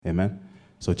Amen.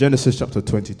 So Genesis chapter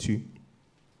 22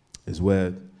 is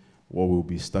what we'll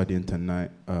be studying tonight,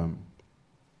 and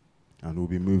we'll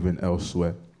be moving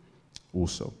elsewhere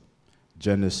also.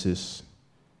 Genesis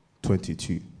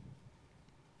 22.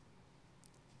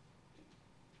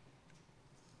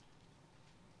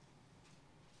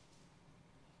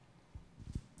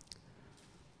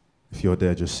 If you're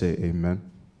there, just say amen.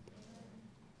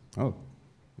 Oh,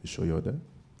 you sure you're there?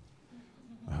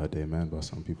 I heard amen, but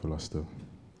some people are still.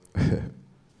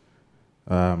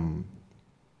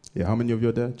 Yeah, how many of you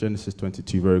are there? Genesis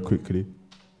 22, very quickly.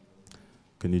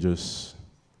 Can you just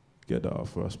get that out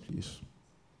for us, please?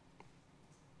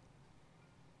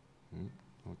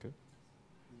 Okay.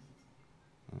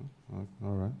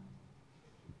 All right.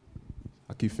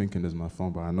 I keep thinking it's my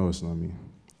phone, but I know it's not me.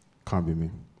 Can't be me.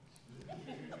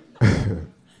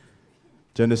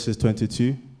 Genesis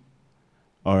 22.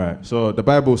 All right. So the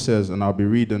Bible says, and I'll be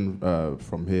reading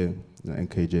from here, the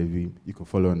NKJV. You can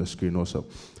follow on the screen also.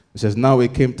 It says, "Now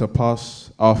it came to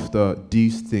pass after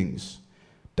these things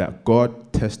that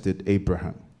God tested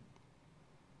Abraham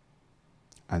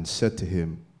and said to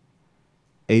him,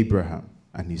 'Abraham,'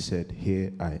 and he said,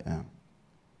 'Here I am.'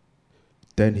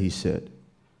 Then he said,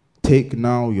 'Take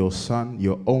now your son,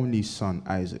 your only son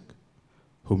Isaac,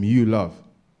 whom you love,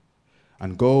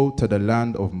 and go to the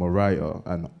land of Moriah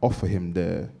and offer him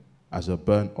there as a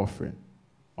burnt offering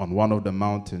on one of the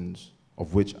mountains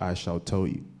of which I shall tell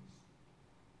you.'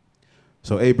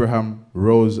 So Abraham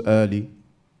rose early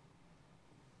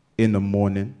in the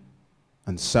morning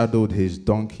and saddled his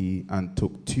donkey and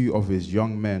took 2 of his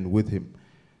young men with him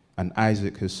and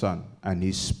Isaac his son, and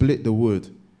he split the wood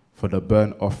for the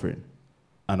burnt offering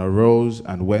and arose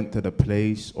and went to the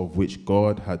place of which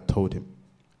God had told him.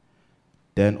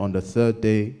 Then on the 3rd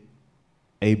day,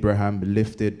 Abraham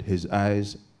lifted his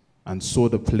eyes and saw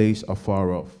the place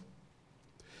afar off.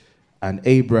 And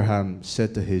Abraham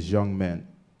said to his young men,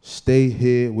 'Stay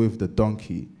here with the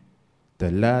donkey.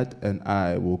 The lad and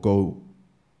I will go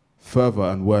further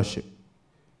and worship,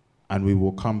 and we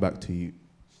will come back to you.'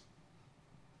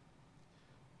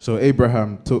 So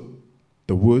Abraham took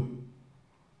the wood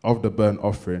of the burnt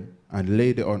offering and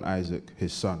laid it on Isaac,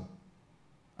 his son.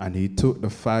 And he took the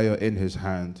fire in his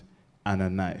hand and a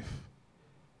knife,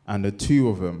 and the 2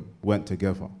 of them went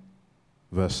together."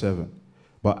 Verse 7.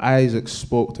 "But Isaac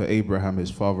spoke to Abraham his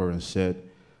father and said,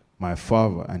 'My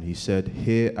father.' And he said,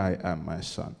 'Here I am, my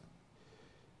son.'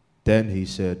 Then he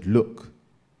said, 'Look,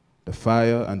 the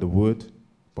fire and the wood,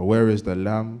 but where is the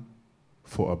lamb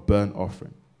for a burnt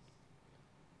offering?'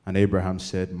 And Abraham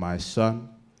said, 'My son,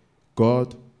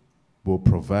 God will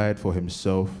provide for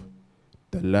himself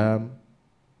the lamb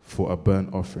for a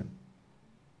burnt offering.'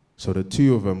 So the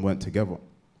 2 of them went together.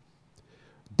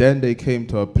 Then they came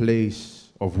to a place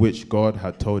of which God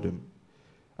had told him.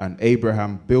 And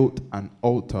Abraham built an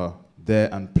altar there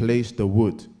and placed the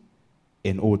wood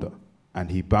in order.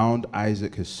 And he bound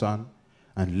Isaac his son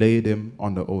and laid him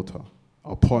on the altar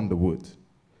upon the wood.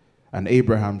 And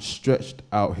Abraham stretched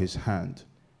out his hand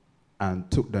and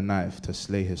took the knife to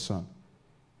slay his son.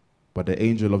 But the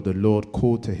angel of the Lord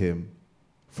called to him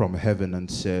from heaven and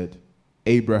said,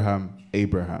 'Abraham,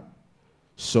 Abraham.'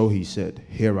 So he said,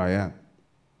 'Here I am.'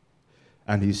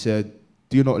 And he said,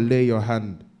 'Do not lay your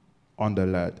hand on the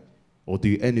lad or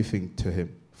do anything to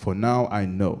him, for now I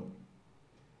know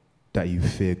that you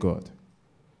fear God,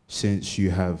 since you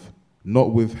have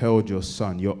not withheld your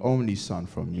son, your only son,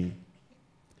 from me.'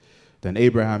 Then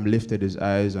Abraham lifted his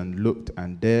eyes and looked,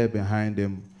 and there behind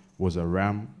him was a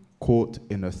ram caught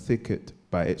in a thicket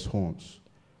by its horns.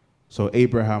 So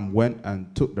Abraham went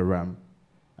and took the ram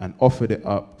and offered it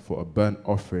up for a burnt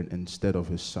offering instead of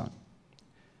his son.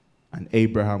 And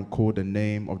Abraham called the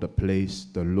name of the place,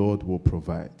 'The Lord will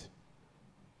provide.'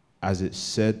 As it is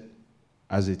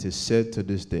said to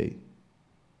this day,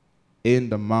 'In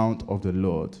the mount of the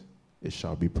Lord it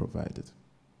shall be provided.'"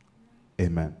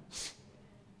 Amen.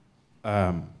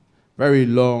 Very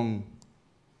long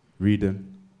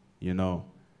reading,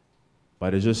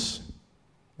 but there's just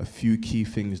a few key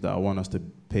things that I want us to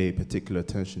pay particular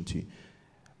attention to.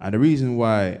 And the reason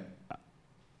why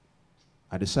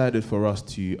I decided for us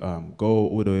to go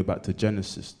all the way back to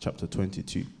Genesis chapter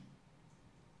 22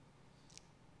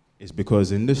 is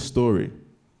because in this story,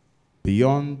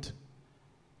 beyond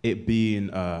it being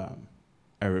a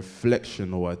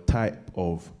reflection or a type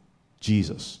of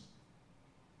Jesus,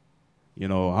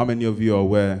 how many of you are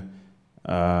aware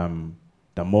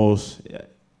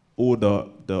all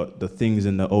the things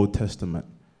in the Old Testament,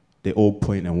 they all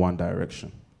point in one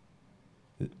direction?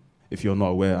 If you're not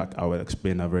aware, I will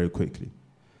explain that very quickly.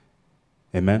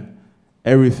 Amen?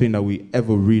 Everything that we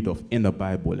ever read of in the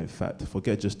Bible, in fact,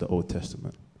 forget just the Old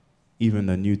Testament, even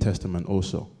the New Testament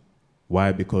also.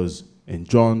 Why? Because in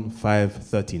John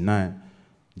 5:39,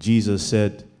 Jesus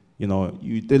said, you know,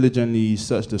 you diligently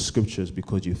search the scriptures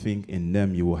because you think in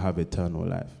them you will have eternal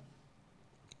life.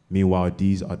 Meanwhile,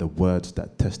 these are the words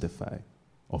that testify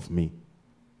of me.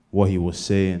 What he was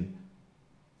saying,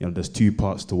 you know, there's two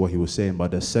parts to what he was saying,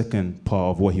 but the second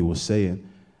part of what he was saying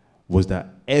was that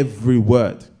every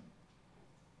word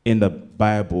in the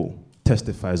Bible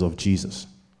testifies of Jesus.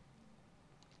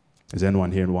 Is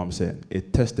anyone hearing what I'm saying?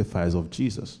 It testifies of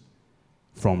Jesus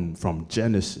from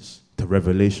Genesis to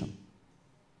Revelation.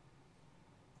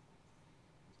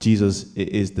 Jesus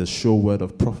is the sure word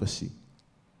of prophecy.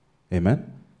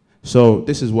 Amen? So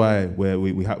this is why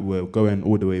we're going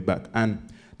all the way back. And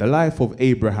the life of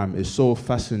Abraham is so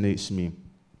fascinates me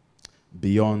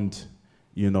beyond,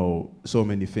 you know, so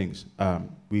many things.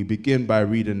 We begin by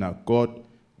reading that God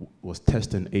was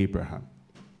testing Abraham.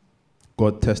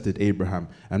 God tested Abraham.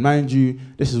 And mind you,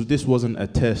 this wasn't a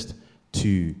test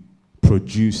to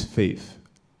produce faith.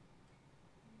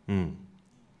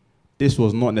 This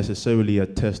was not necessarily a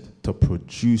test to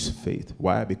produce faith.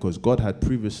 Why? Because God had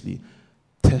previously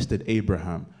tested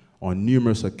Abraham on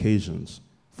numerous occasions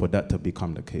for that to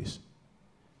become the case.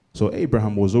 So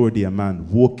Abraham was already a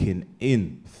man walking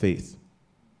in faith.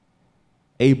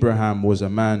 Abraham was a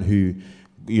man who,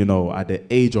 you know, at the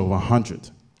age of 100,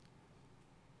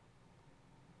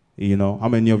 you know, how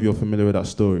many of you are familiar with that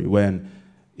story? When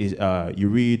you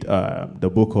read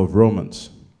the book of Romans,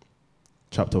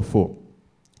 chapter 4,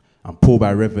 and Paul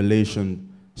by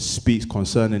revelation speaks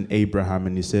concerning Abraham,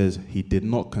 and he says he did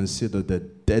not consider the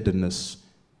deadness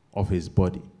of his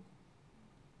body.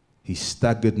 He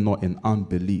staggered not in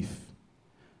unbelief.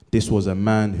 This was a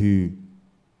man who,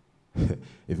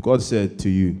 if God said to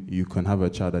you, you can have a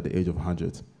child at the age of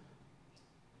 100,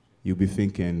 you'll be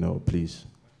thinking, no, please,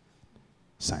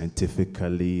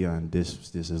 scientifically, and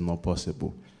this is not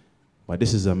possible. But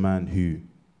this is a man who,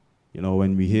 you know,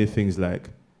 when we hear things like,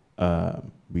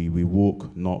 we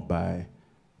walk not by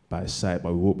sight,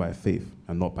 but we walk by faith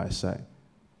and not by sight.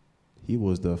 He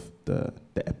was the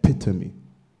epitome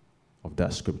of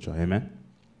that scripture. Amen?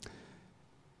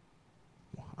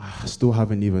 I still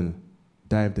haven't even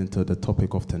dived into the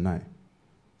topic of tonight.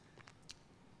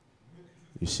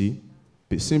 You see?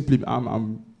 But simply,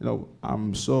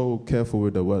 I'm so careful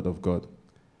with the word of God,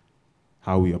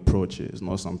 how we approach it. It's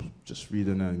not some just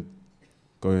reading and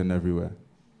going everywhere.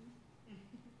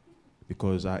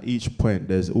 Because at each point,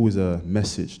 there's always a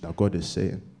message that God is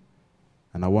saying.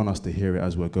 And I want us to hear it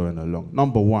as we're going along.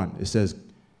 Number one, it says,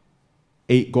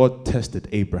 God tested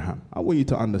Abraham. I want you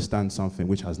to understand something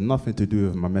which has nothing to do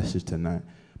with my message tonight.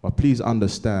 But please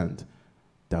understand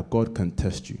that God can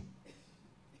test you.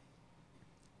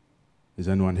 Is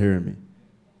anyone hearing me?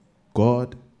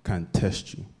 God can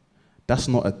test you. That's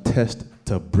not a test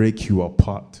to break you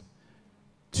apart,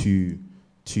 to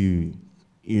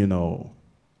you know,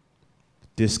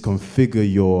 disconfigure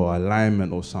your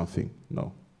alignment or something.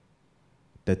 No.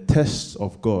 The test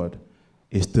of God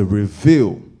is to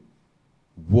reveal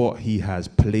what he has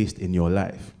placed in your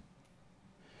life.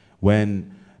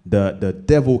 When the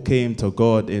devil came to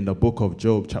God in the book of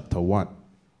Job chapter 1,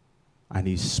 and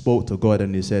he spoke to God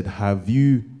and he said, have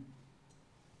you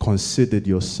considered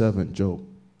your servant Job?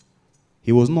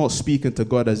 He was not speaking to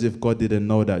God as if God didn't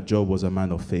know that Job was a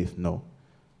man of faith. No.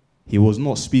 He was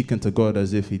not speaking to God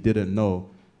as if he didn't know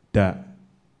that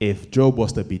if Job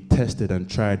was to be tested and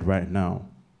tried right now,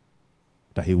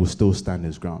 that he will still stand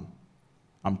his ground.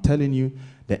 I'm telling you,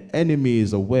 the enemy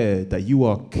is aware that you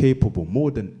are capable,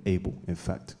 more than able, in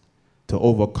fact, to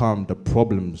overcome the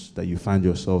problems that you find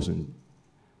yourselves in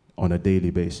on a daily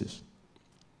basis.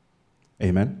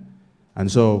 Amen?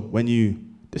 And so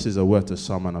this is a word to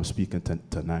someone I'm speaking to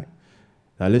tonight.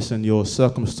 Now listen, your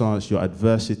circumstance, your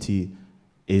adversity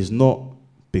is not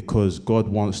because God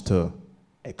wants to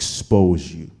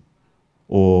expose you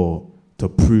or to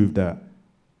prove that,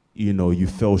 you know, you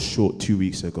fell short 2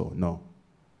 weeks ago. No.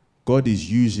 God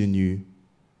is using you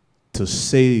to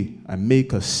say and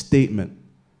make a statement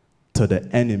to the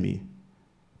enemy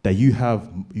that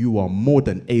you are more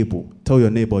than able. Tell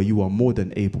your neighbor, you are more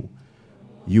than able.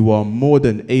 You are more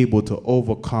than able to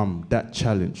overcome that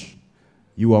challenge.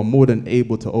 You are more than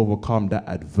able to overcome that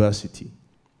adversity.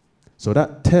 So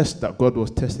that test that God was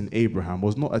testing Abraham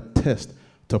was not a test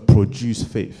to produce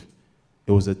faith.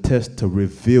 It was a test to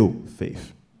reveal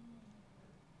faith.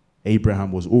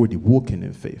 Abraham was already walking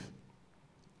in faith.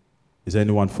 Is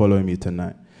anyone following me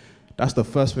tonight? That's the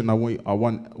first thing I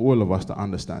want all of us to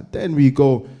understand. Then we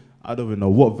go, I don't even know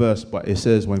what verse, but it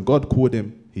says when God called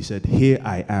him, he said, "Here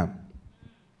I am."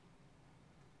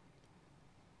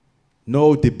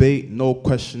 No debate, no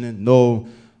questioning, no,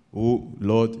 oh,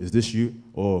 Lord, is this you?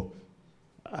 Or,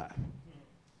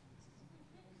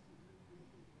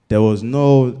 there was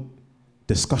no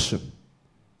discussion.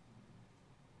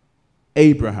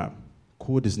 Abraham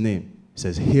called his name. He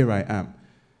says, here I am.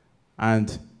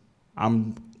 And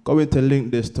I'm going to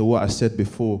link this to what I said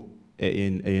before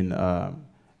in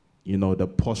the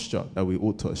posture that we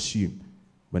ought to assume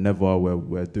whenever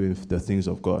we're doing the things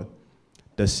of God.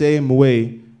 The same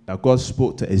way that God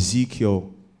spoke to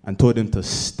Ezekiel and told him to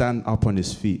stand up on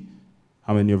his feet.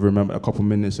 How many of you remember a couple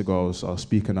minutes ago I was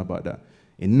speaking about that?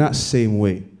 In that same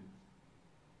way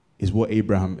is what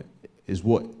Abraham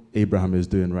is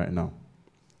doing right now.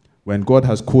 When God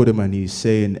has called him and he's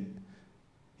saying,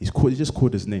 he just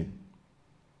called his name.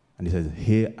 And he says,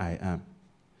 here I am.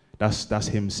 That's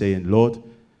him saying, Lord,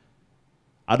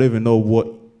 I don't even know what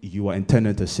you are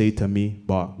intending to say to me,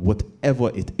 but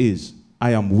whatever it is,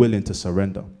 I am willing to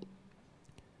surrender.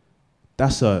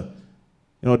 There's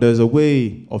a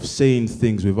way of saying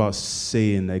things without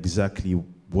saying exactly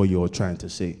what you're trying to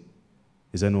say.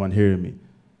 Is anyone hearing me?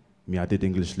 I did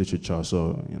English literature,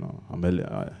 so, I'm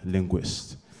a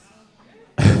linguist.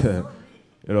 The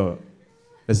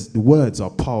words are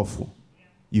powerful.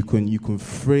 You can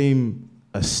frame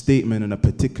a statement in a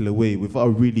particular way without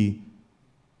really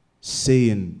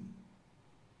saying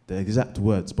the exact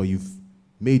words, but you've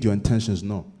made your intentions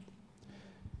known.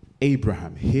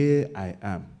 Abraham, here I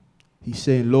am. He's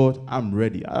saying, Lord, I'm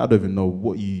ready. I don't even know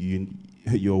what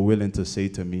you're willing to say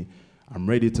to me. I'm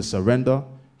ready to surrender.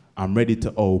 I'm ready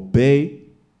to obey.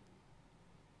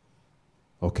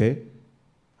 Okay?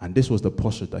 And this was the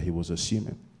posture that he was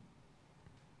assuming.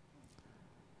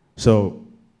 So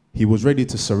he was ready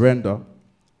to surrender.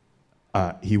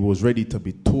 He was ready to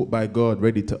be taught by God,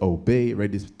 ready to obey,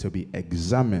 ready to be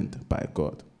examined by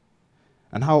God.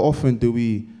 And how often do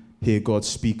we hear God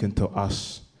speaking to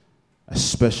us,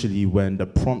 especially when the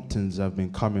promptings have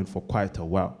been coming for quite a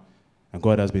while, and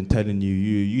God has been telling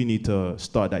you need to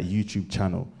start that YouTube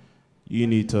channel. You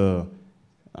need to,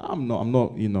 I'm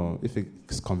not, if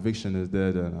it's conviction is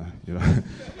there, then,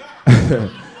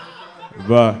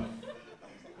 But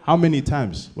how many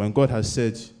times when God has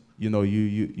said, you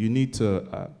need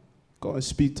to go and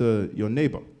speak to your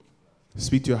neighbor,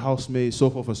 speak to your housemate, so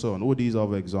forth and so on. All these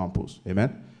other examples.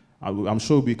 Amen? I'm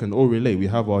sure we can all relate. We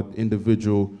have our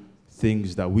individual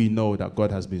things that we know that God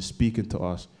has been speaking to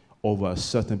us over a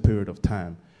certain period of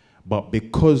time. But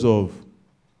because of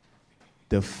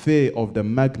the fear of the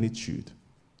magnitude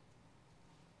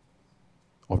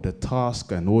of the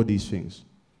task and all these things,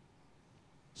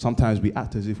 sometimes we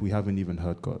act as if we haven't even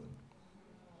heard God.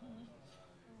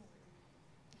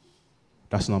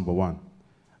 That's number one.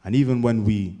 And even when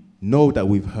we know that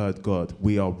we've heard God,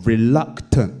 we are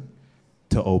reluctant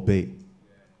to obey.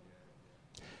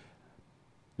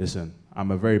 Listen,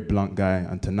 I'm a very blunt guy,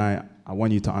 and tonight I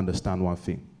want you to understand one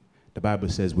thing. The Bible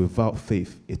says, without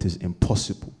faith, it is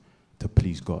impossible to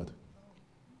please God.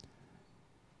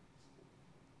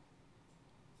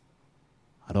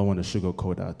 I don't want to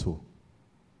sugarcoat that at all.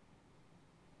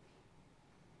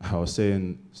 I was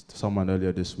saying to someone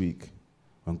earlier this week,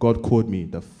 when God called me,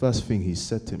 the first thing he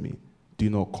said to me, do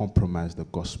not compromise the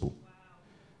gospel.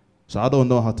 So I don't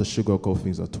know how to sugarcoat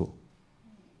things at all.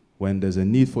 When there's a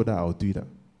need for that, I'll do that.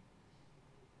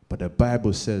 But the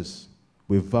Bible says,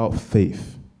 without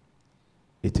faith,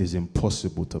 it is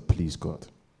impossible to please God.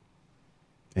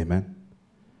 Amen?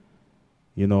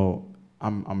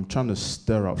 I'm trying to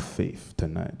stir up faith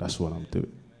tonight. That's what I'm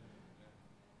doing.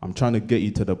 I'm trying to get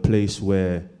you to the place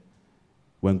where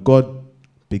when God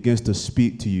begins to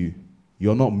speak to you,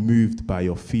 you're not moved by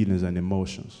your feelings and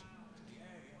emotions.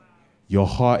 Your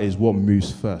heart is what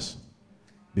moves first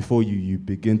before you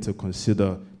begin to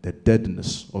consider the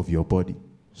deadness of your body,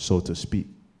 so to speak.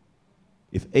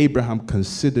 If Abraham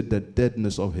considered the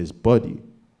deadness of his body,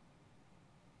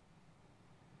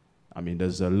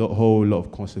 there's a whole lot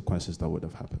of consequences that would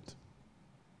have happened.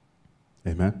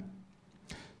 Amen?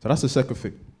 So that's the second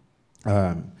thing.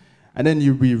 And then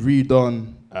we read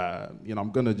on,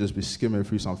 I'm going to just be skimming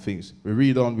through some things. We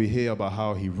read on, we hear about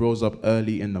how he rose up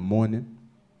early in the morning.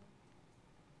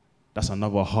 That's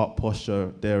another heart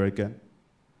posture there again.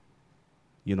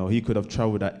 He could have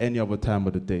traveled at any other time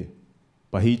of the day,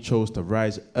 but he chose to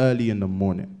rise early in the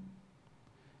morning.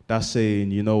 That's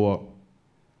saying, you know what?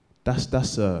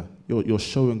 You're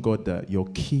showing God that you're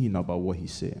keen about what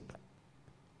he's saying.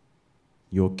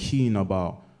 You're keen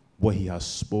about what he has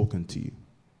spoken to you.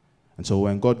 And so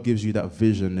when God gives you that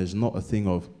vision, there's not a thing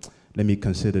of, let me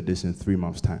consider this in 3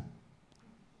 months' time.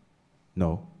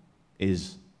 No.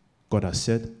 God has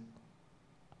said,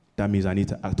 that means I need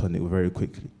to act on it very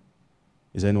quickly.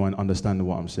 Is anyone understanding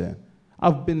what I'm saying?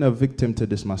 I've been a victim to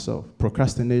this myself.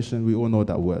 Procrastination, we all know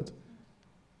that word.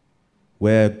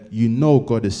 Where you know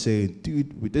God is saying,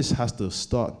 dude, this has to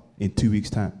start in 2 weeks'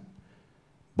 time.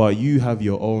 But you have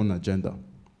your own agenda.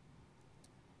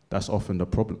 That's often the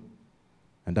problem.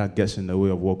 And that gets in the way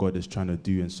of what God is trying to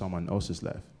do in someone else's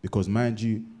life. Because mind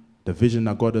you, the vision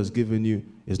that God has given you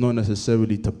is not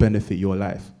necessarily to benefit your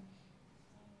life.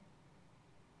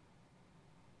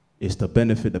 It's to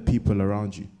benefit the people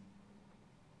around you.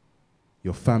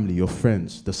 Your family, your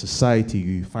friends, the society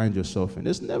you find yourself in.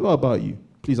 It's never about you.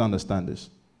 Please understand this.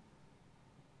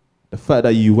 The fact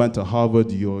that you went to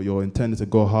Harvard, you're intending to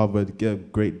go to Harvard,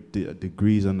 get great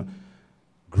degrees, and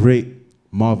great,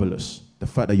 marvelous. The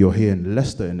fact that you're here in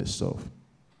Leicester in itself,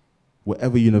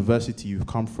 whatever university you've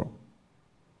come from,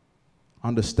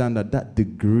 understand that that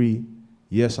degree,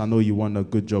 yes, I know you want a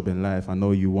good job in life. I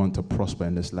know you want to prosper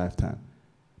in this lifetime.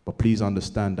 But please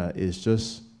understand that it's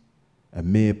just a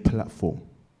mere platform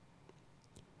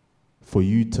for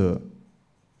you to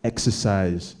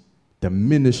exercise the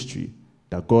ministry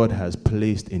that God has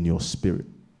placed in your spirit.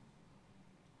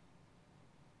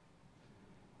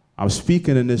 I'm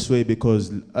speaking in this way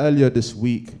because earlier this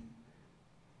week,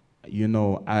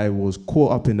 I was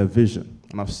caught up in a vision.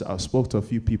 And I spoke to a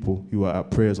few people who were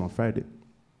at prayers on Friday.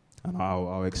 And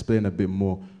I'll explain a bit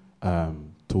more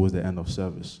towards the end of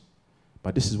service.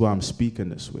 But this is why I'm speaking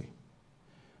this way.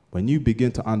 When you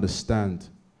begin to understand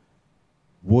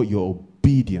what your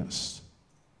obedience,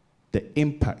 the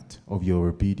impact of your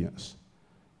obedience,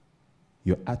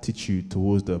 your attitude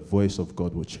towards the voice of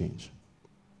God will change.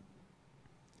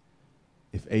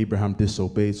 If Abraham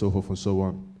disobeyed, so forth and so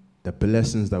on, the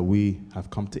blessings that we have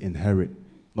come to inherit,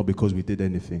 not because we did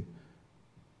anything,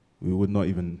 we would not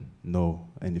even know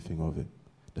anything of it.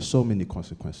 There's so many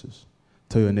consequences.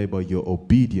 Tell your neighbor, your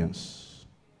obedience.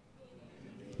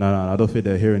 No, I don't think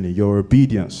they're hearing it. Your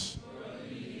obedience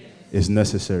is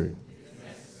necessary.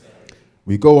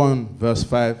 We go on, verse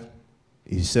 5.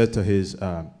 He said to his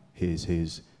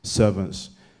servants,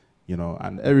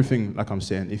 and everything, like I'm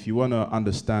saying, if you want to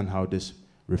understand how this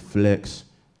reflects,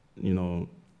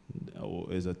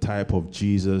 is a type of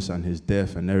Jesus and his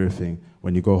death and everything,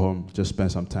 when you go home, just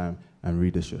spend some time and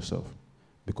read this yourself.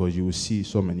 Because you will see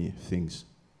so many things.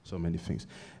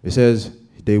 It says,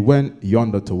 they went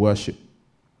yonder to worship.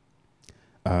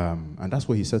 And that's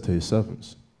what he said to his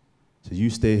servants. He said, you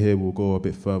stay here, we'll go a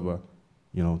bit further,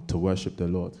 to worship the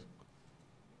Lord.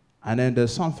 And then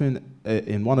there's something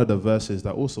in one of the verses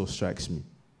that also strikes me.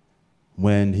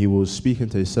 When he was speaking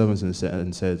to his servants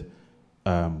and said,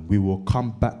 we will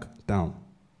come back down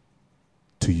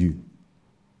to you.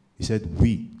 He said,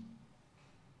 we.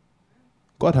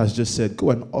 God has just said, go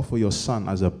and offer your son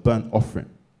as a burnt offering.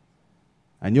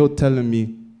 And you're telling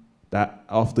me that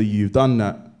after you've done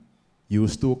that, you will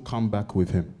still come back with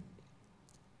him.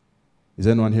 Is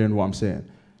anyone hearing what I'm saying?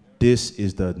 This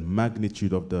is the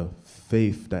magnitude of the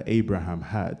faith that Abraham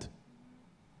had.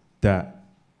 That,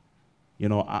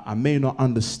 I may not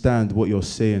understand what you're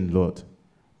saying, Lord,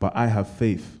 but I have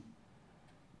faith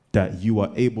that you are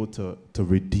able to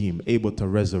redeem, able to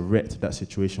resurrect that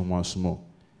situation once more.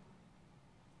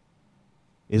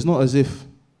 It's not as if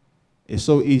it's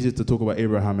so easy to talk about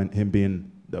Abraham and him being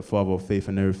the father of faith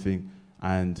and everything,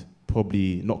 and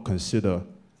probably not consider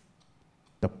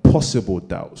the possible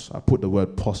doubts. I put the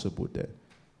word possible there.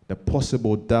 The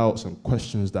possible doubts and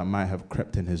questions that might have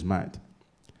crept in his mind.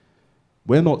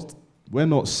 We're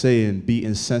not saying be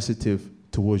insensitive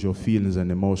towards your feelings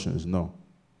and emotions. No.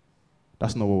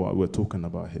 That's not what we're talking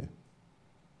about here.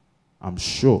 I'm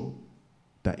sure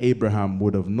that Abraham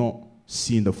would have not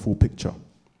seen the full picture.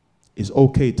 It's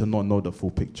okay to not know the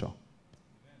full picture.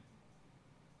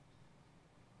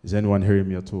 Is anyone hearing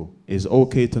me at all? It's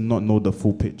okay to not know the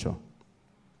full picture.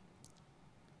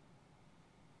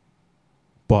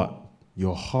 But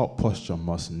your heart posture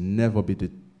must never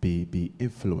be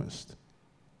influenced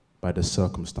by the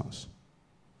circumstance.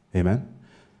 Amen?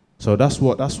 So that's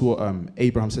what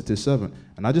Abraham said to his servant.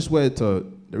 And I just wanted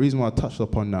to, the reason why I touched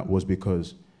upon that was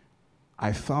because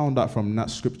I found out from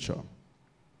that scripture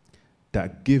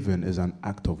that giving is an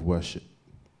act of worship.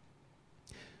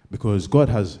 Because God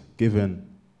has given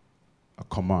a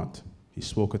command. He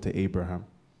spoke it to Abraham,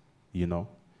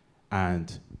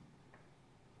 and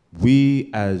we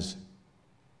as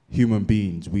human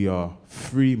beings, we are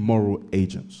free moral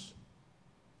agents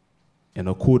in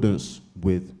accordance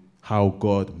with how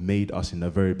God made us in the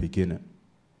very beginning.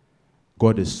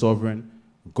 God is sovereign.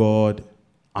 God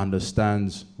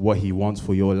understands what he wants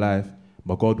for your life,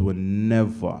 but God will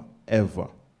never, ever,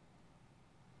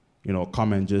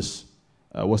 come and just,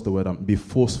 be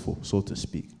forceful, so to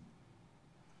speak.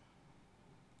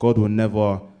 God will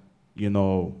never,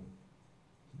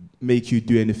 make you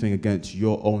do anything against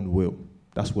your own will.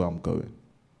 That's where I'm going.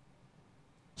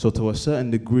 So to a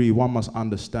certain degree, one must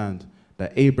understand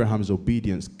that Abraham's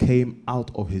obedience came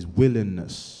out of his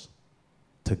willingness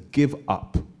to give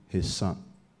up his son.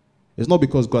 It's not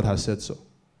because God has said so.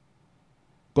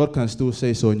 God can still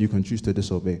say so and you can choose to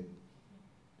disobey.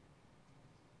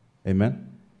 Amen?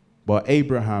 But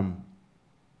Abraham,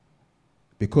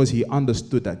 because he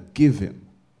understood that giving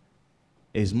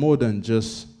is more than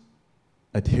just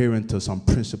adhering to some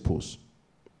principles.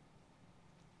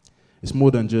 It's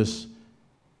more than just,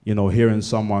 hearing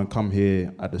someone come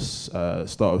here at the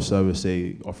start of service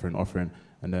say, offering,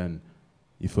 and then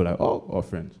you feel like, oh,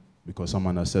 offering, because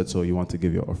someone has said so, you want to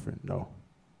give your offering. No.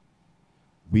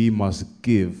 We must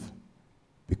give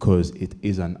because it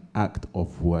is an act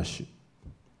of worship.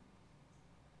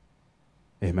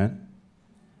 Amen?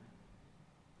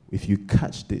 If you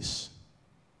catch this,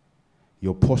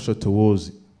 your posture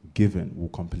towards giving will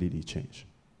completely change.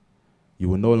 You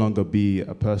will no longer be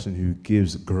a person who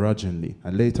gives grudgingly.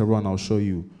 And later on, I'll show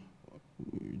you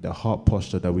the heart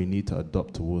posture that we need to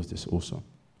adopt towards this also.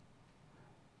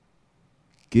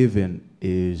 Giving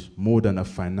is more than a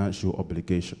financial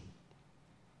obligation.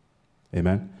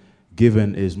 Amen?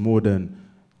 Giving is more than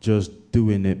just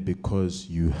doing it because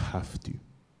you have to.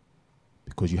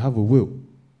 Because you have a will.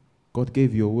 God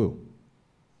gave you a will.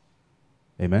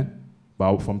 Amen?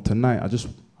 But from tonight, I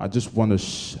just want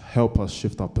to help us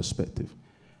shift our perspective.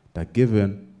 That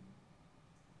giving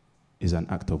is an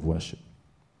act of worship.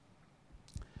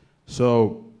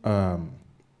 So, and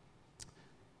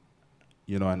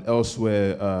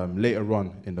elsewhere, later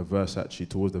on in the verse, actually,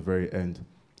 towards the very end,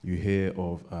 you hear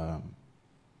of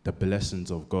the blessings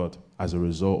of God as a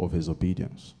result of his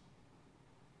obedience.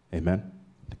 Amen?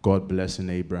 God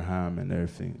blessing Abraham and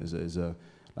everything is a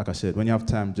like I said, when you have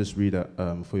time, just read it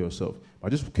for yourself. I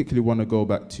just quickly want to go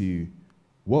back to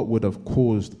what would have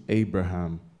caused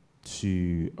Abraham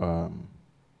to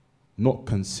not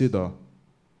consider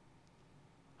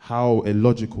how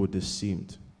illogical this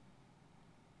seemed.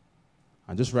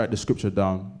 And just write the scripture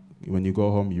down. When you go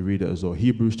home, you read it as well.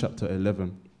 Hebrews chapter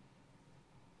 11,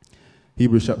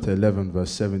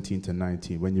 verse 17 to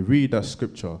 19. When you read that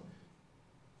scripture,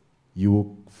 you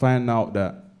will find out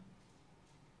that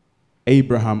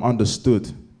Abraham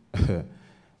understood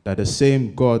that the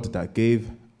same God that gave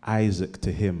Isaac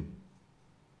to him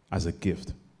as a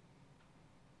gift,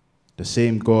 the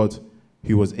same God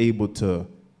who was able to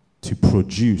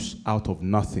produce out of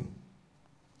nothing,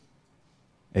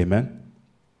 amen,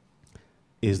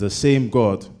 is the same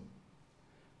God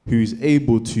who is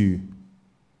able to,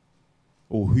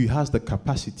 or who has the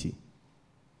capacity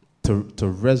to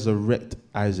resurrect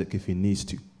Isaac if he needs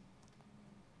to.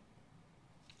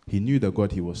 He knew the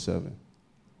God he was serving.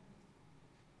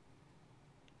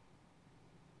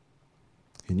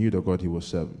 He knew the God he was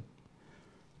serving.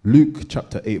 Luke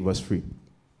chapter 8, verse 3.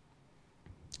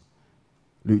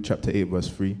 Luke chapter 8, verse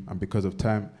 3. And because of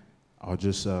time, I'll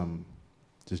just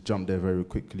jump there very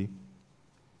quickly.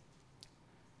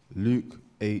 Luke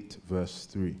 8, verse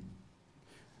 3.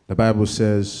 The Bible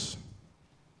says,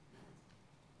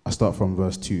 I start from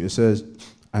verse 2. It says,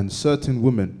 and certain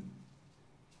women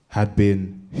had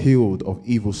been healed of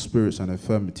evil spirits and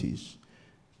infirmities.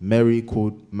 Mary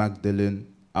called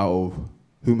Magdalene, out of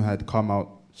whom had come out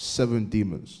 7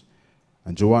 demons,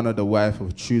 and Joanna, the wife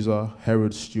of Chuza,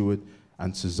 Herod's steward,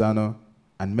 and Susanna,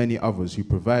 and many others who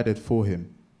provided for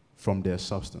him from their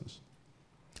substance.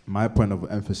 My point of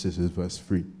emphasis is verse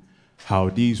 3. How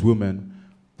these women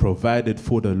provided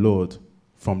for the Lord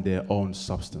from their own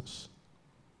substance.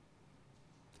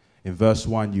 In verse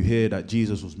 1, you hear that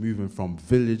Jesus was moving from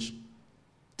village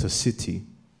to city,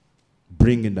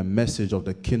 bringing the message of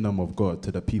the kingdom of God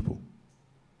to the people.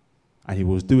 And he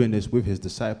was doing this with his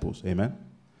disciples. Amen?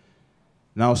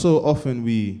 Now, so often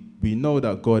we know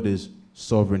that God is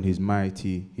sovereign, he's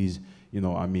mighty, he's,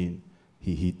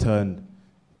 he turned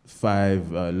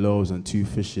 5 loaves and 2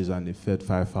 fishes and he fed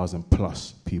 5,000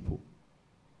 plus people.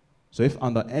 So if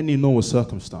under any normal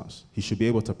circumstance, he should be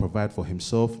able to provide for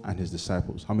himself and his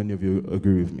disciples. How many of you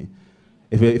agree with me?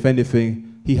 If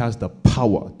anything, he has the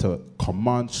power to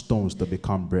command stones to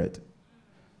become bread.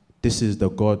 This is the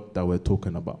God that we're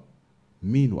talking about.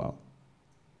 Meanwhile,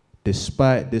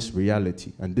 despite this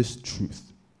reality and this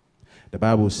truth, the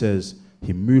Bible says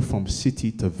he moved from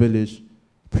city to village,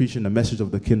 preaching the message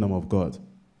of the kingdom of God.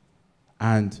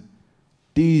 And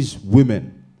these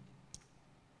women,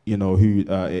 who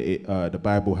the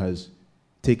Bible has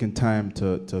taken time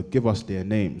to give us their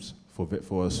names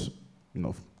for us,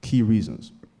 key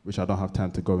reasons, which I don't have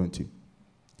time to go into.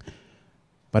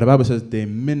 But the Bible says they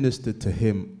ministered to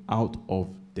him out of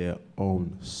their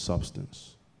own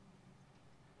substance.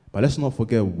 But let's not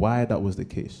forget why that was the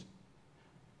case.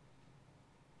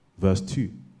 Verse 2,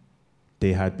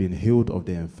 they had been healed of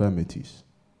their infirmities.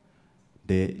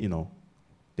 They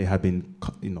had been,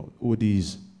 all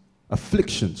these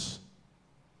afflictions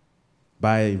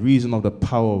by reason of the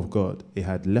power of God, it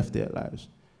had left their lives.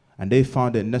 And they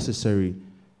found it necessary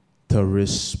to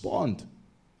respond.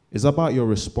 It's about your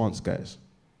response, guys,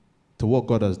 to what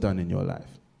God has done in your life.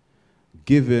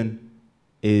 Giving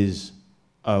is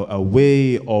a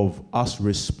way of us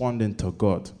responding to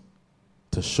God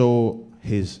to show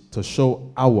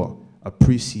our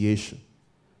appreciation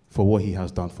for what he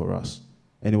has done for us.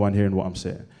 Anyone hearing what I'm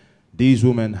saying? These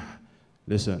women,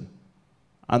 listen,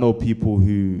 I know people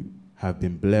who have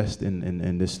been blessed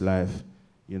in this life,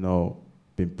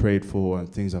 been prayed for and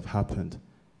things have happened,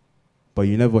 but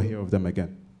you never hear of them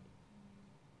again.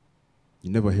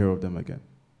 You never hear of them again.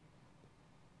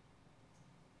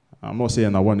 I'm not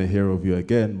saying I want to hear of you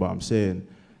again, but I'm saying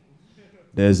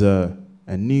there's a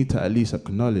need to at least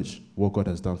acknowledge what God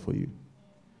has done for you.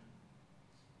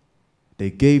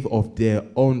 They gave of their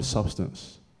own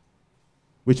substance,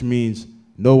 which means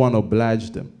no one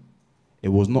obliged them. It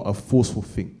was not a forceful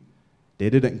thing. They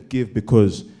didn't give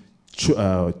because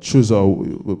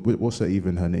Chuza, what's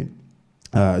even her name?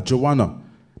 Joanna,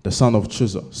 the son of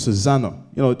Chuza, Susanna.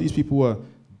 These people were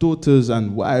daughters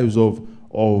and wives of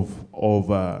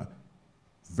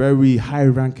very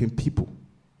high-ranking people.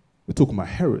 We're talking about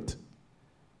Herod.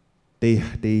 They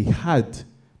had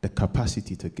the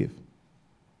capacity to give.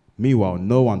 Meanwhile,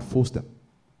 no one forced them.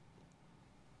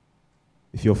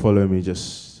 If you're following me,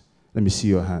 just let me see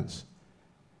your hands.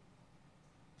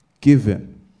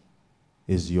 Giving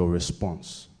is your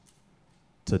response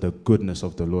to the goodness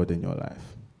of the Lord in your life.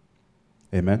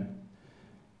 Amen?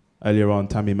 Earlier on,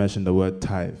 Tammy mentioned the word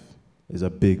tithe. It's a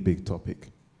big, big topic.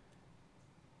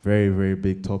 Very, very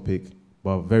big topic,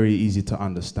 but very easy to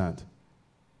understand.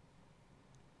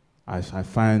 I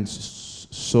find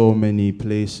so many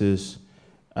places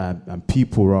and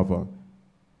people, rather,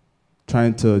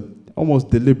 trying to almost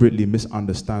deliberately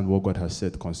misunderstand what God has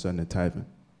said concerning tithing.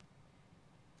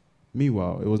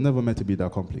 Meanwhile, it was never meant to be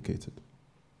that complicated.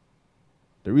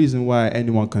 The reason why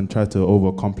anyone can try to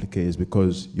overcomplicate is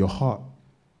because your heart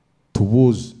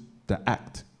towards the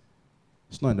act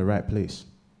is not in the right place.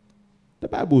 The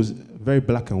Bible is very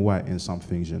black and white in some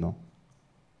things, And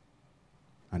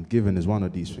giving is one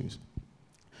of these things.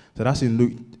 So that's in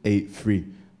Luke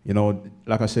 8:3.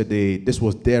 Like I said, this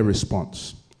was their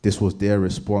response. This was their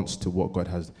response to what God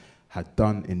had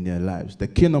done in their lives. The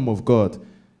kingdom of God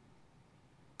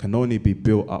can only be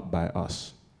built up by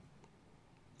us.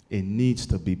 It needs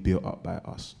to be built up by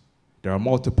us. There are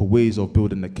multiple ways of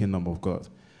building the kingdom of God.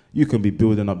 You can be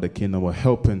building up the kingdom or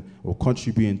helping or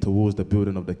contributing towards the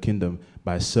building of the kingdom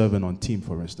by serving on team,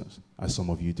 for instance, as some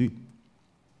of you do.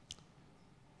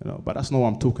 But that's not what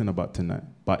I'm talking about tonight.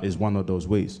 But it's one of those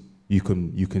ways. You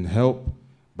can help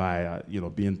by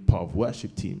being part of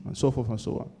worship team and so forth and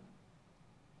so on.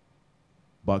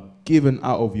 But giving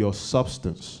out of your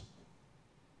substance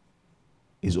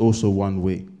is also one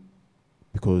way,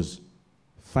 because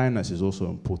finance is also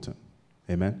important.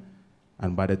 Amen.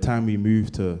 And by the time we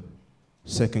move to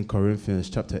 2 Corinthians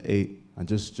chapter 8, and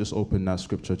just open that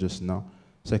scripture just now,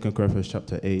 2 Corinthians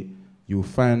chapter 8, you'll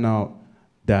find out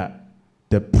that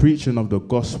the preaching of the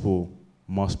gospel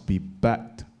must be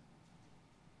backed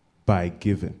by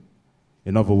giving.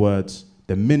 In other words,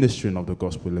 the ministering of the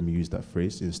gospel, let me use that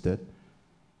phrase instead,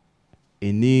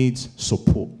 it needs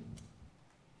support.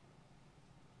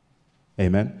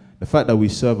 Amen. The fact that we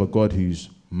serve a God who's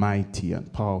mighty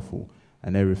and powerful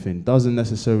and everything doesn't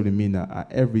necessarily mean that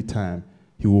at every time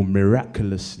he will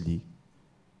miraculously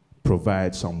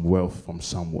provide some wealth from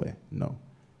somewhere. No.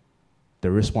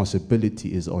 The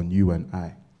responsibility is on you and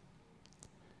I.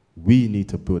 We need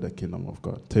to build the kingdom of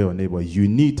God. Tell your neighbor, you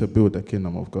need to build the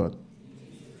kingdom of God.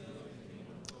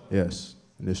 Yes,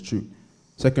 and it's true.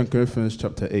 2 Corinthians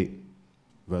chapter 8,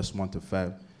 verse 1 to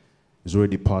 5. It's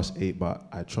already past 8, but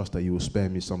I trust that you will spare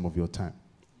me some of your time.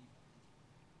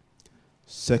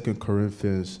 2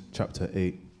 Corinthians chapter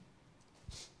 8,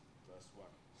 verse 1.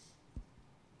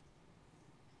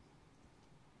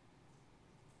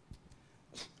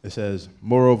 It says,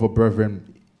 "Moreover,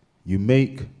 brethren, we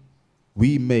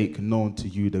make known to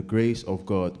you the grace of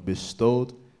God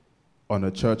bestowed on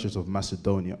the churches of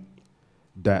Macedonia,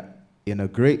 that in a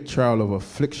great trial of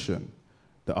affliction,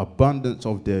 the abundance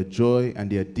of their joy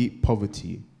and their deep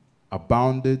poverty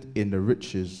abounded in the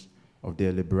riches of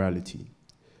their liberality.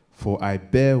 For I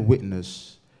bear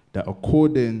witness that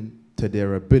according to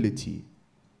their ability,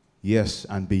 yes,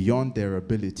 and beyond their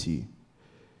ability,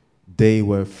 they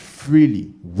were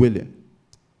freely willing,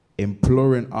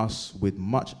 imploring us with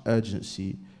much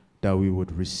urgency that we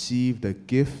would receive the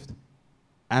gift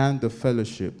and the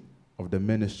fellowship of the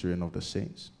ministering of the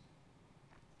saints.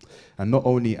 And not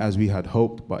only as we had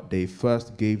hoped, but they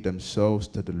first gave themselves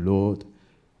to the Lord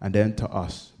and then to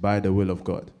us by the will of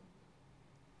God.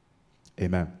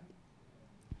 Amen.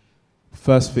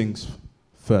 First things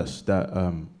first that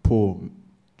Paul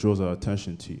draws our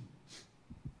attention to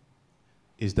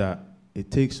is that it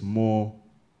takes more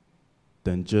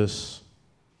than just...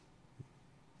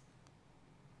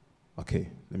 Okay,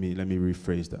 let me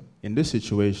rephrase that. In this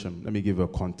situation, let me give a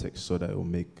context so that it will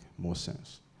make more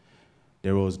sense.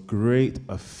 There was great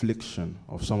affliction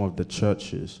of some of the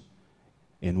churches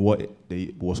in what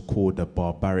was called the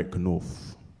barbaric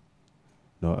north.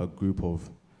 A group of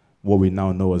what we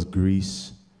now know as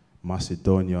Greece,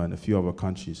 Macedonia, and a few other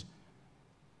countries.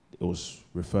 It was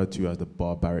referred to as the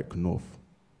barbaric north.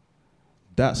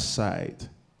 That side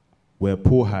where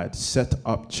Paul had set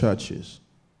up churches.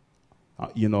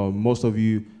 Most of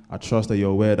you, I trust that you're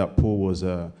aware that Paul was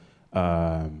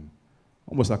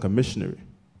almost like a missionary.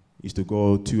 He used to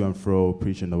go to and fro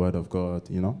preaching the word of God,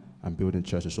 and building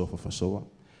churches, so forth and so on.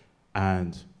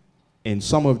 And in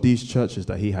some of these churches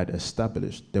that he had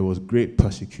established, there was great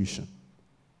persecution.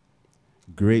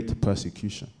 Great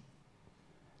persecution.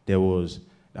 It was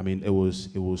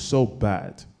so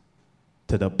bad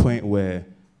to the point where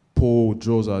Paul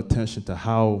draws our attention to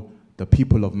how the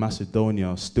people of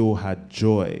Macedonia still had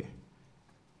joy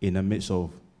in the midst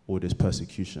of all this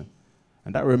persecution.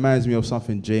 And that reminds me of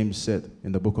something James said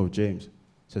in the book of James. It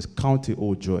says, count it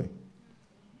all joy.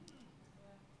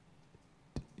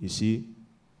 You see,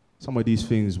 some of these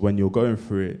things, when you're going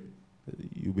through it,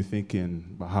 you'll be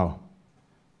thinking, but how?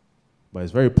 But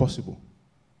it's very possible.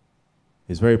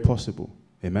 It's very possible.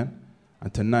 Amen?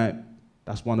 And tonight,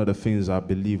 that's one of the things I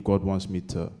believe God wants me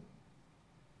to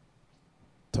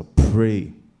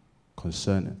pray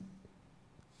concerning.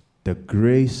 The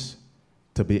grace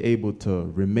to be able to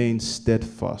remain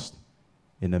steadfast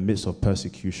in the midst of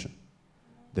persecution.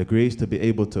 The grace to be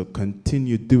able to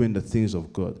continue doing the things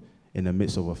of God in the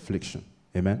midst of affliction.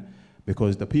 Amen?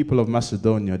 Because the people of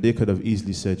Macedonia, they could have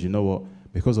easily said, you know what,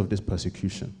 because of this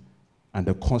persecution and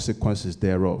the consequences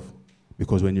thereof,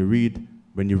 because when you read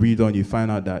on, you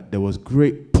find out that there was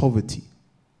great poverty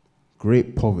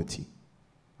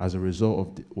as a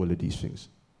result of all of these things.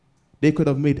 They could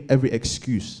have made every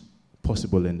excuse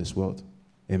possible in this world.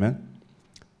 Amen?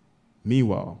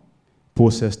 Meanwhile,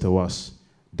 Paul says to us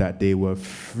that they were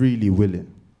freely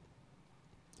willing.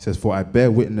 He says, for I bear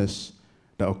witness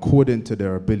that according to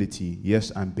their ability,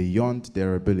 yes, and beyond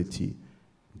their ability,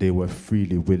 they were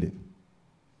freely willing.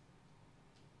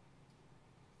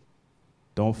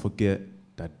 Don't forget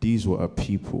that these were a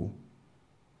people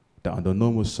that under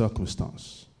normal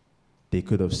circumstance, they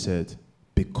could have said,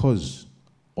 because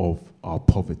of our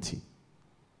poverty,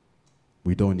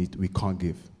 we can't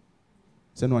give.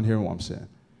 Is anyone hearing what I'm saying?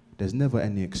 There's never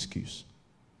any excuse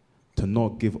to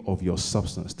not give of your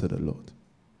substance to the Lord.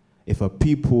 If a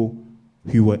people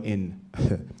who were in,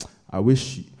 I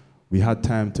wish we had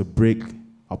time to break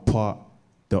apart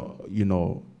how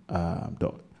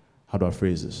do I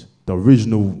phrase this? The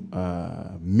original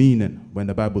meaning when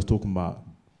the Bible is talking about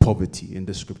poverty in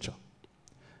the scripture.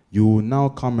 You will now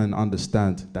come and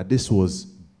understand that this was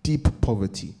deep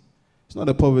poverty. It's not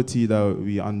a poverty that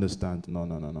we understand.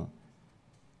 No.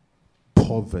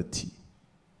 Poverty.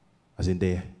 As in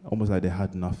they, almost like they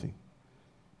had nothing.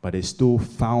 But they still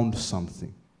found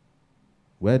something.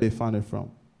 Where they found it from,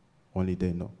 only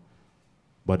they know.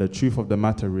 But the truth of the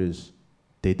matter is,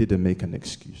 they didn't make an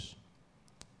excuse.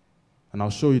 And I'll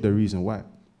show you the reason why.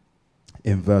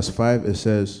 In verse 5, it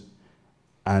says,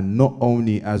 and not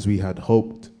only as we had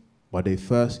hoped, but they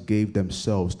first gave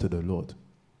themselves to the Lord.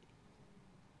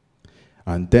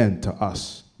 And then to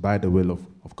us, by the will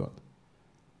of God.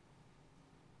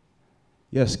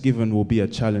 Yes, giving will be a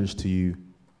challenge to you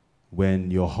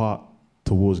when your heart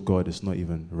towards God is not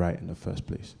even right in the first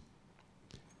place.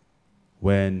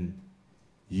 When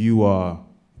you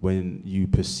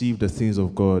perceive the things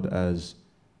of God as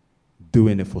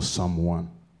doing it for someone.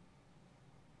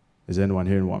 Is anyone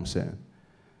hearing what I'm saying?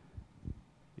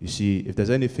 You see, if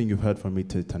there's anything you've heard from me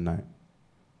tonight,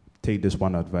 take this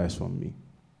one advice from me.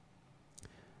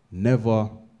 Never,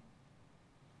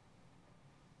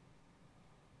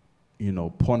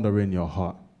 ponder in your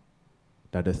heart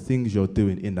that the things you're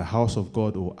doing in the house of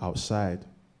God or outside,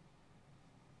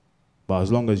 but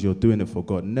as long as you're doing it for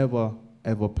God, never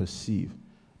ever perceive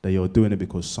that you're doing it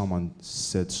because someone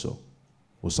said so,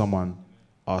 or someone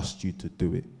asked you to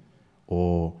do it,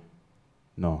 or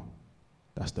No,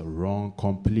 that's the wrong,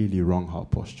 completely wrong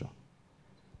heart posture.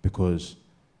 Because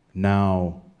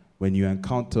now, when you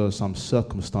encounter some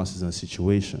circumstances and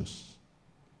situations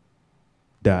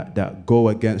that go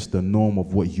against the norm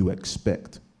of what you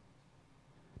expect,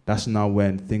 that's now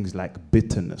when things like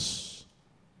bitterness,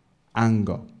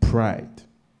 anger, pride,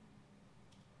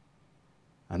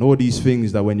 and all these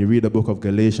things that when you read the book of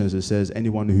Galatians, it says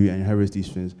anyone who inherits these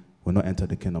things will not enter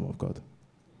the kingdom of God.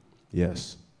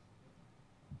 Yes.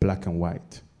 Black and white.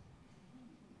 It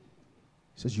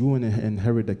says you will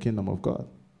inherit the kingdom of God.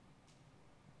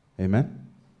 Amen?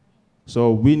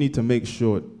 So we need to make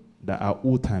sure that at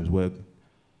all times where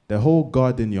the whole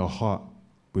guarding your heart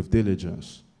with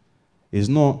diligence is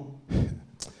not,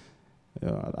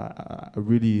 I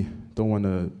really don't want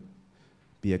to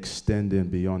be extending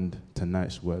beyond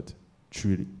tonight's word,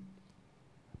 truly.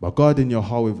 But guarding your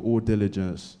heart with all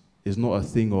diligence is not a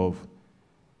thing of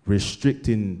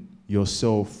restricting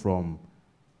yourself from,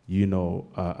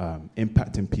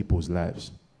 impacting people's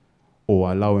lives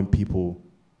or allowing people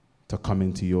to come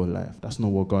into your life. That's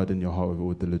not what guarding your heart with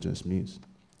all diligence means.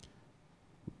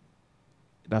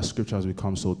 That scripture has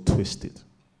become so twisted.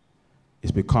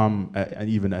 It's become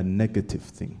even a negative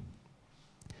thing.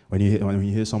 When you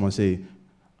hear someone say,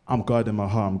 I'm guarding my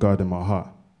heart, I'm guarding my heart,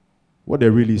 what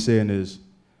they're really saying is,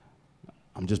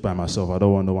 I'm just by myself. I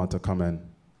don't want no one to come and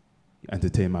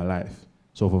entertain my life.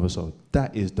 So forth and so on.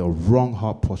 That is the wrong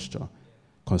heart posture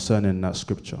concerning that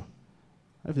scripture.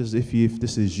 If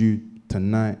this is you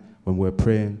tonight when we're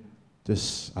praying,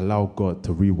 just allow God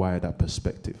to rewire that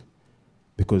perspective.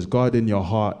 Because guarding your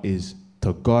heart is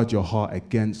to guard your heart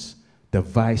against the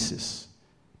vices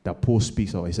that Paul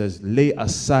speaks of. He says, lay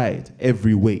aside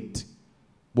every weight.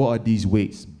 What are these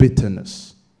weights?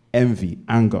 Bitterness, envy,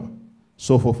 anger,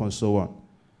 so forth and so on.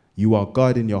 You are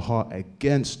guarding your heart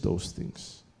against those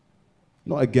things.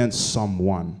 Not against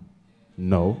someone.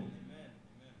 No.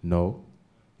 No.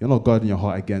 You're not guarding your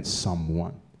heart against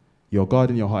someone. You're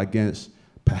guarding your heart against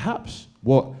perhaps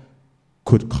what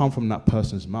could come from that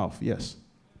person's mouth, yes.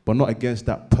 But not against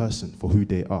that person for who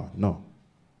they are. No.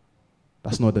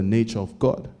 That's not the nature of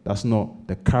God. That's not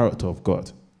the character of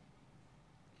God.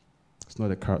 It's not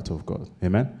the character of God.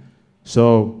 Amen?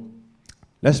 So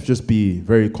let's just be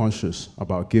very conscious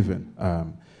about giving.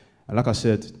 And like I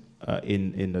said,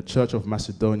 in the Church of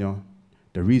Macedonia,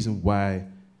 the reason why,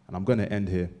 and I'm going to end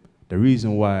here, the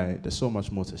reason why, there's so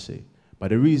much more to say, but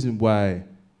the reason why,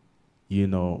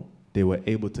 they were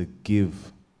able to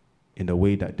give in the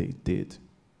way that they did,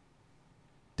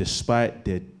 despite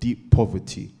their deep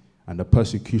poverty and the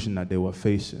persecution that they were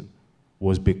facing,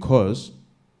 was because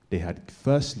they had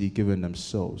firstly given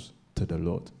themselves to the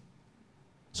Lord.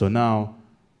 So now,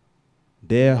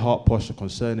 their heart posture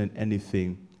concerning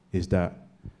anything is that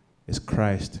it's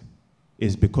Christ.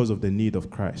 It's because of the need of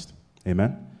Christ.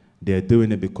 Amen? They're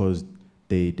doing it because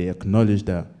they acknowledge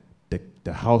that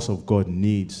the house of God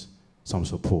needs some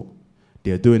support.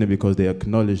 They're doing it because they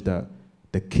acknowledge that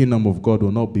the kingdom of God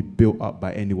will not be built up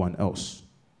by anyone else.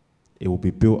 It will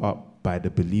be built up by the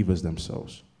believers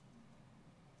themselves.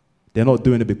 They're not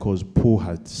doing it because Paul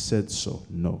had said so.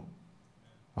 No.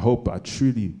 I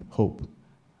truly hope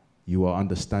you are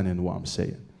understanding what I'm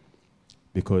saying.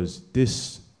 Because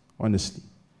this, honestly,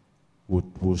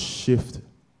 will shift,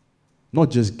 not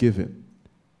just giving.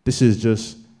 This is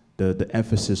just the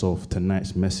emphasis of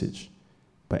tonight's message.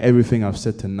 But everything I've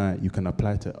said tonight, you can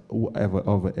apply to whatever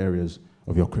other areas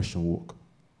of your Christian walk.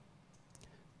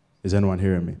 Is anyone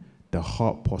hearing me? The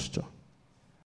heart posture